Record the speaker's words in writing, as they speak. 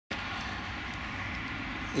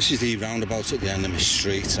This is the roundabout at the end of my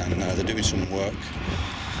street, and they're doing some work.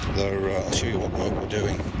 I'll show you what work we're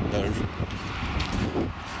doing.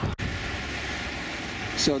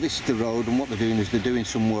 So this is the road, and what they're doing is they're doing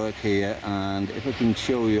some work here, and if I can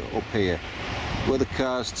show you up here, where the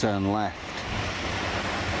cars turn left,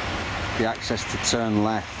 the access to turn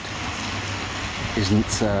left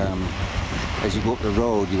isn't, as you go up the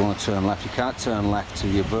road you want to turn left. You can't turn left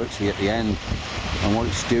till you're virtually at the end, and what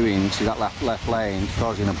it's doing, see that left lane, it's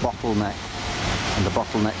causing a bottleneck, and the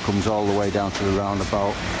bottleneck comes all the way down to the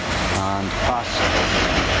roundabout and past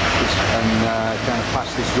this, and kind of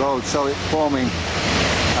past this road, so it's forming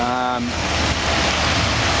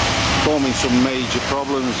some major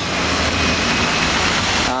problems.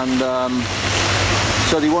 And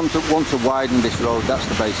so they want to widen this road. That's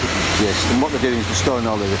the basic gist, and what they're doing is they're storing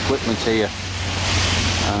all their equipment here,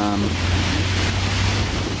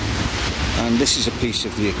 and this is a piece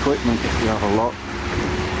of the equipment. If you have a look,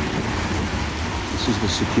 this is the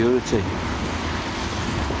security.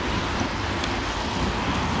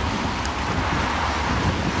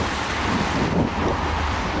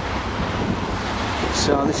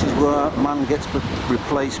 So this is where man gets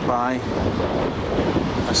replaced by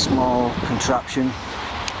a small contraption,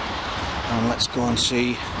 and let's go and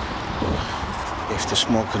see if the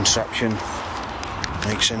small contraption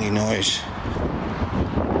makes any noise.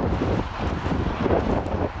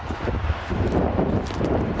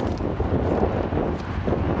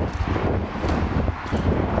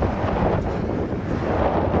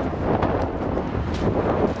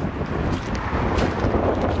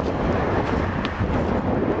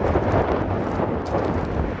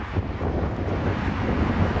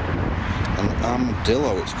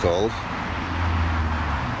 Armadillo it's called.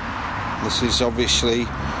 This is obviously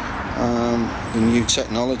the new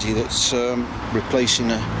technology that's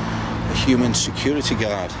replacing a human security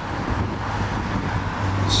guard.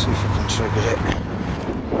 Let's see if I can trigger it.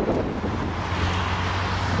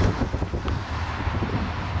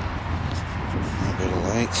 A bit of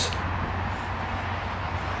light.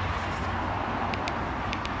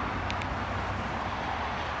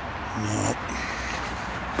 No.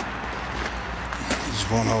 There's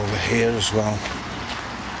one over here as well.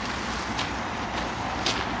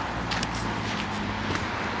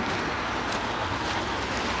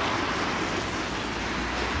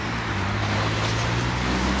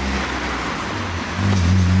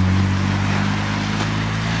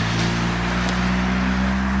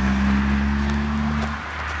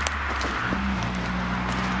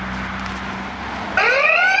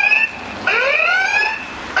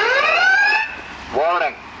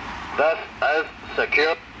 Warning, this is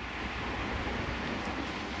secure.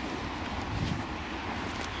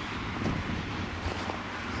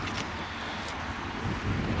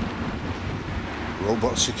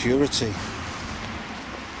 Robot security.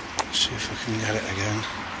 Let's see if I can get it again.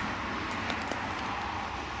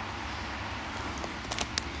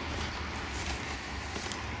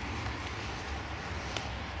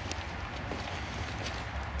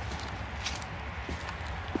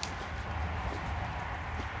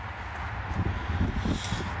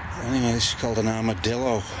 Anyway, this is called an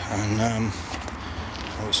armadillo, and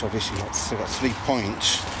it's obviously got 3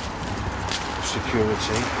 points of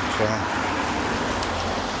security. So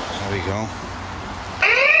there we go.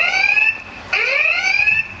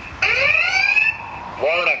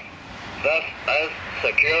 Warning, this is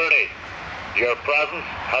security. Your presence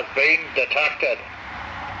has been detected.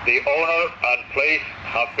 The owner and police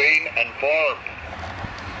have been informed.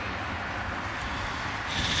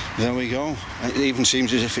 There we go. It even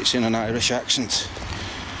seems as if it's in an Irish accent.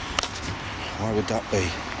 Why would that be?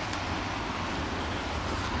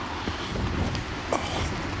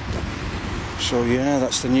 So yeah,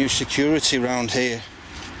 that's the new security round here.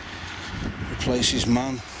 Replaces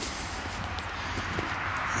man.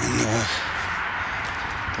 And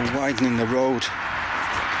they're widening the road.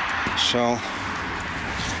 So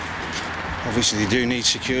obviously they do need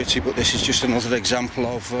security, but this is just another example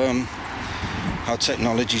of how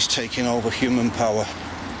technology is taking over human power.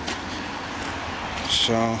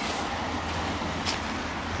 So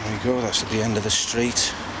there we go, that's at the end of the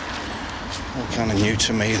street. All kind of new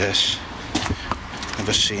to me, this.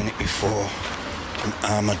 Never seen it before. An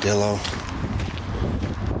armadillo.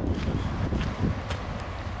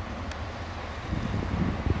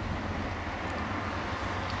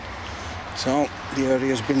 So the area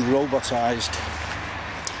has been robotised.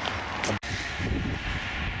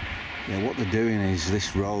 Yeah, what they're doing is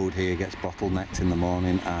this road here gets bottlenecked in the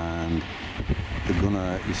morning, and they're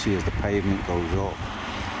gonna, you see as the pavement goes up,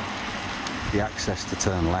 the access to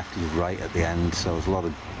turn left is right at the end, so there's a lot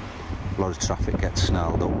a lot of traffic gets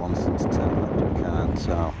snarled up wanting to turn left and can't,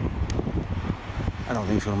 so I don't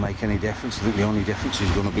think it's going to make any difference. I think the only difference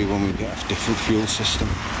is going to be when we get a different fuel system.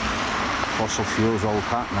 Fossil fuel's old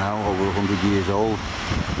hat now, over 100 years old.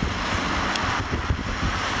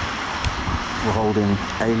 We're holding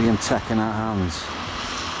alien tech in our hands,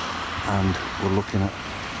 and we're looking at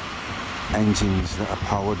engines that are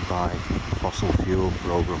powered by fossil fuel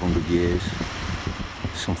for over 100 years.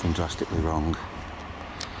 Something drastically wrong.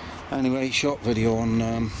 Anyway, short video on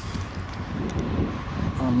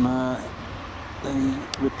the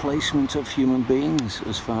replacement of human beings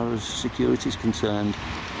as far as security is concerned.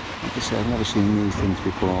 Like I said, I've never seen these things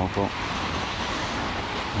before, but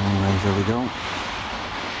anyway, there we go.